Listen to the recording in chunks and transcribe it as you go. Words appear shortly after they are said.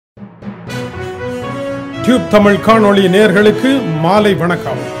TubeTamil காணொளி நேயர்களுக்கு மாலை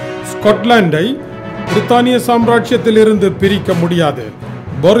வணக்கம். ஸ்காட்லாண்டை பிரித்தானிய சாம்ராஜ்யத்திலிருந்து பிரிக்க முடியாது.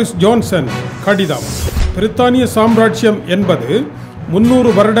 போரிஸ் ஜான்சன் கடிதம். பிரித்தானிய சாம்ராஜ்யம் என்பது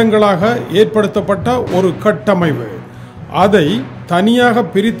 300 வருடங்களாக ஏற்படுத்தப்பட்ட ஒரு கட்டமைப்பு. அதை தனியாக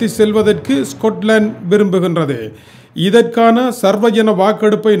பிரித்து செல்வதற்கு ஸ்காட்லாந்து விரும்புகின்றது. இதற்கான சர்வஜன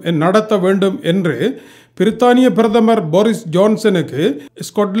வாக்கெடுப்பை நடத்த வேண்டும் என்று பிரித்தானிய பிரதமர் போரிஸ் ஜான்சனுக்கு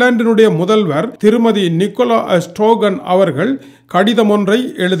ஸ்காட்லாந்தினுடைய முதல்வர் திருமதி நிக்கோலா ஸ்ட்ரோகன் அவர்கள் கடிதம் ஒன்றை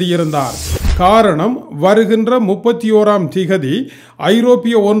எழுதியிருந்தார். காரணம், வருகின்ற 31ஆம் திகதி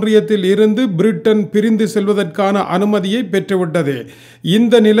ஐரோப்பிய ஒன்றியத்தில் இருந்து பிரிட்டன் பிரிந்து செல்வதற்கான அனுமதியை பெற்றுவிட்டது.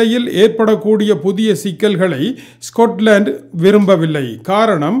 இந்த நிலையில் ஏற்படக்கூடிய புதிய சிக்கல்களை ஸ்காட்லாந்து விரும்பவில்லை.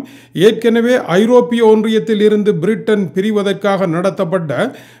 காரணம், ஏற்கனவே ஐரோப்பிய ஒன்றியத்தில் இருந்து பிரிட்டன் பிரிவதற்காக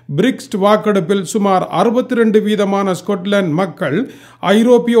நடத்தப்பட்ட பிரிக்ஸ்ட் வாக்கெடுப்பில் சுமார் 62% ஸ்காட்லாந்து மக்கள்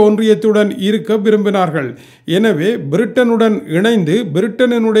ஐரோப்பிய ஒன்றியத்துடன் இருக்க விரும்பினார்கள். எனவே பிரிட்டனுடன் இணைந்து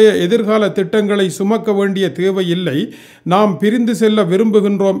பிரிட்டனினுடைய எதிர்கால திட்டங்களை சுமக்க வேண்டிய தேவையில்லை, நாம் பிரிந்து செல்ல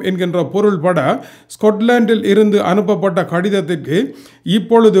விரும்புகின்றோம் என்கின்ற பொருள்பட ஸ்காட்லாந்தில் இருந்து அனுப்பப்பட்ட கடிதத்திற்கு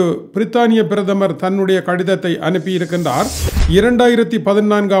இப்பொழுது பிரித்தானிய பிரதமர் தன்னுடைய கடிதத்தை அனுப்பியிருக்கின்றார்.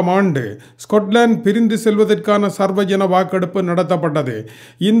 2014ஆம் ஆண்டு ஸ்காட்லாந்து பிரிந்து செல்வதற்கான சர்வஜன வாக்கெடுப்பு நடத்தப்பட்டது.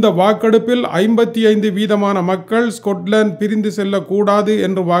 இந்த வாக்கெடுப்பில் 55% மக்கள் ஸ்காட்லாந்து பிரிந்து செல்லக்கூடாது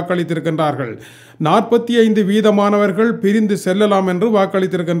என்று வாக்களித்திருக்கின்றார்கள். 45% பிரிந்து செல்லலாம் என்று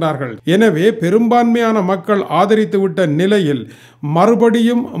வாக்களித்திருக்கின்றார்கள். எனவே பெரும்பான்மையான மக்கள் ஆதரித்துவிட்ட நிலையில்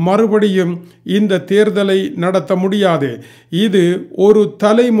மறுபடியும் இந்த தேர்தலை நடத்த முடியாது. இது ஒரு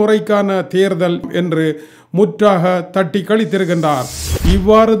தலைமுறைக்கான தேர்தல் என்று முற்றாக தட்டி கழித்திருக்கின்றார்.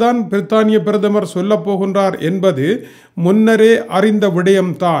 இவ்வாறுதான் பிரித்தானிய பிரதமர் சொல்ல போகின்றார் என்பது முன்னரே அறிந்த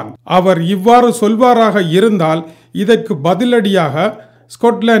விடயம்தான். அவர் இவ்வாறு சொல்வாராக இருந்தால் இதற்கு பதிலடியாக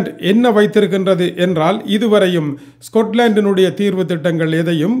ஸ்காட்லாந்து என்ன வைத்திருக்கின்றது என்றால், இதுவரையும் ஸ்காட்லாந்தினுடைய தீர்வு திட்டங்கள்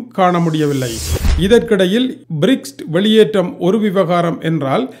எதையும் காண முடியவில்லை. இதற்கிடையில் பிரிக்ஸ்ட் வெளியேற்றம் ஒரு விவகாரம்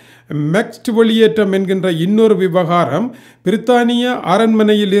என்றால், மெக்ஸ்ட் வெளியேற்றம் என்கின்ற இன்னொரு விவகாரம், பிரித்தானிய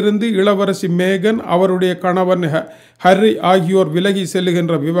அரண்மனையில் இருந்து இளவரசி மேகன், அவருடைய கணவன் ஹர்ரி ஆகியோர் விலகி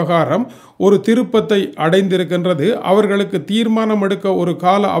செல்லுகின்ற விவகாரம் ஒரு திருப்பத்தை அடைந்திருக்கின்றது. அவர்களுக்கு தீர்மானம் எடுக்க ஒரு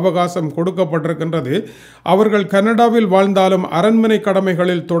கால அவகாசம் கொடுக்கப்பட்டிருக்கின்றது. அவர்கள் கனடாவில் வாழ்ந்தாலும் அரண்மனை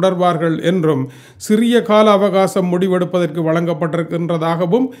கடமைகளில் தொடர்வார்கள் என்றும் சிறிய கால அவகாசம் முடிவெடுப்பதற்கு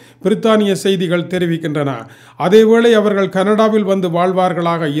வழங்கப்பட்டிருக்கின்றதாகவும் பிரித்தானிய செய்திகள் தெரிவிக்கின்றன. அதேவேளை அவர்கள் கனடாவில் வந்து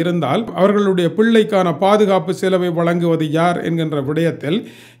வாழ்வார்களாக இருந்தால் அவர்களுடைய பிள்ளைக்கான பாதுகாப்பு செலவை வழங்குவது யார் என்கின்ற விடயத்தில்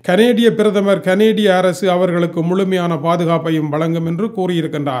கனேடிய பிரதமர், கனேடிய அரசு அவர்களுக்கு முழுமையான பாதுகாப்பையும் வழங்கும் என்று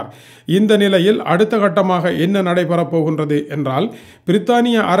கூறியிருக்கின்றார். இந்த நிலையில் அடுத்த கட்டமாக என்ன நடைபெறப் போகின்றது என்றால்,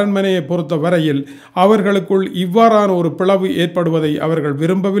 பிரித்தானிய அரண்மனையை பொறுத்த வரையில் அவர்களுக்குள் இவ்வாறான ஒரு பிளவு ஏற்படுவதை அவர்கள்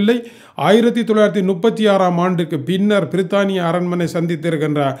விரும்பவில்லை. 1936ஆம் ஆண்டுக்கு பின்னர் பிரித்தானிய அரண்மனை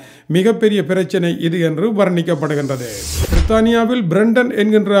சந்தித்திருக்கின்ற மிகப்பெரிய பிரச்சனை இது என்று வர்ணிக்கப்படுகின்றது. பிரித்தானியாவில் பிரண்டன்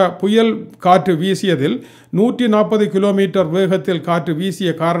என்கின்ற புயல் காற்று வீசியதில் 140 கிலோமீட்டர் வேகத்தில் காற்று வீசிய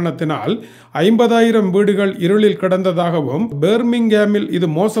காரணத்தினால் 50,000 வீடுகள் இருளில் கிடந்ததாகவும் பெர்மிங்ஹாமில் இது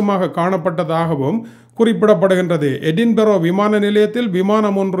மோசமாக காணப்பட்டதாகவும் குறிப்பிடப்படுகின்றது. எடின்பரோ விமான நிலையத்தில்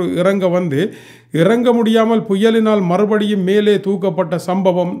விமானம் ஒன்று இறங்க முடியாமல் புயலினால் மறுபடியும் மேலே தூக்கப்பட்ட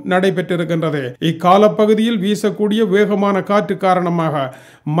சம்பவம் நடைபெற்றிருக்கின்றது. இக்காலப்பகுதியில் வீசக்கூடிய வேகமான காற்று காரணமாக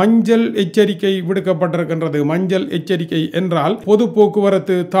மஞ்சள் எச்சரிக்கை விடுக்கப்பட்டிருக்கின்றது. மஞ்சள் எச்சரிக்கை என்றால் பொது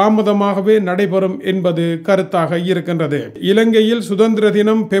போக்குவரத்து தாமதமாகவே நடைபெறும் என்பது கருத்தாக இருக்கின்றது. இலங்கையில் சுதந்திர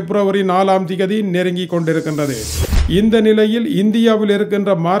தினம் பிப்ரவரி 4ஆம் தேதி நெருங்கி கொண்டிருக்கின்றது. இந்த நிலையில் இந்தியாவில்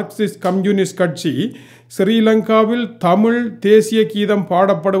இருக்கின்ற மார்க்சிஸ்ட் கம்யூனிஸ்ட் கட்சி ஸ்ரீலங்காவில் தமிழ் தேசிய கீதம்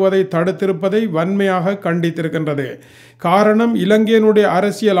பாடப்படுவதை தடுத்திருப்பதை வன்மையாக கண்டித்திருக்கின்றது. காரணம், இலங்கையினுடைய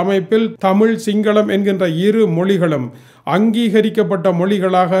அரசியல் அமைப்பில் தமிழ், சிங்களம் என்கின்ற இரு மொழிகளும் அங்கீகரிக்கப்பட்ட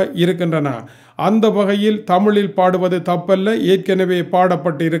மொழிகளாக இருக்கின்றன. அந்த வகையில் தமிழில் பாடுவது தப்பல்ல, ஏற்கனவே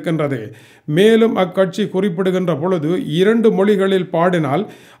பாடப்பட்டு இருக்கின்றது. மேலும் அக்கட்சி குறிப்பிடுகின்ற பொழுது 2 மொழிகளில் பாடினால்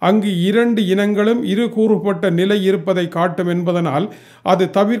அங்கு 2 இனங்களும் இரு கூறுபட்ட நிலை இருப்பதை காட்டும் என்பதனால் அது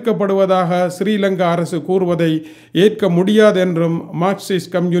தவிர்க்கப்படுவதாக ஸ்ரீலங்கா அரசு கூறுவதை ஏற்க முடியாது என்றும்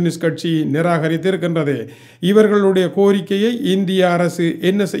மார்க்சிஸ்ட் கம்யூனிஸ்ட் கட்சி நிராகரித்திருக்கின்றது. இவர்களுடைய கோரிக்கையை இந்திய அரசு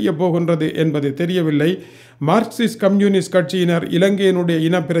என்ன செய்ய போகின்றது என்பது தெரியவில்லை. மார்க்சிஸ்ட் கம்யூனிஸ்ட் கட்சியினர் இலங்கையினுடைய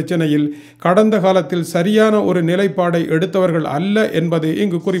இன பிரச்சனையில் கடந்த காலத்தில் சரியான ஒரு நிலைப்பாடை எடுத்தவர்கள் அல்ல என்பது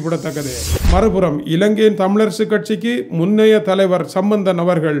இங்கு குறிப்பிடத்தக்கது. மறுபுறம் இலங்கையின் தமிழரசு கட்சிக்கு முன்னைய தலைவர் சம்பந்தன்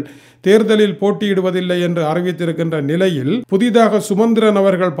அவர்கள் தேர்தலில் போட்டியிடுவதில்லை என்று அறிவித்திருக்கின்ற நிலையில் புதிதாக சுமந்திரன்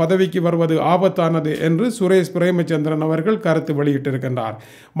அவர்கள் பதவிக்கு வருவது ஆபத்தானது என்று சுரேஷ் பிரேமச்சந்திரன் அவர்கள் கருத்து வெளியிட்டிருக்கின்றார்.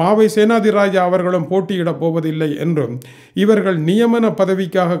 மாவை சேனாதிராஜா அவர்களும் போட்டியிடப் போவதில்லை என்றும் இவர்கள் நியமன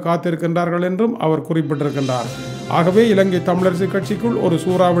பதவிக்காக காத்திருக்கின்றார்கள் என்றும் அவர் குறிப்பிட்டிருக்கின்றார். ஆகவே இலங்கை தமிழரசு கட்சிக்குள் ஒரு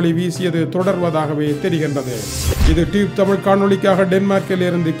சூறாவளி வீசியது தொடர்வதாகவே தெரிகின்றது. இது டியூப் தமிழ் காணொளிக்காக டென்மார்க்கில்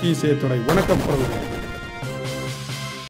இருந்து கீசே துறை. வணக்கம்.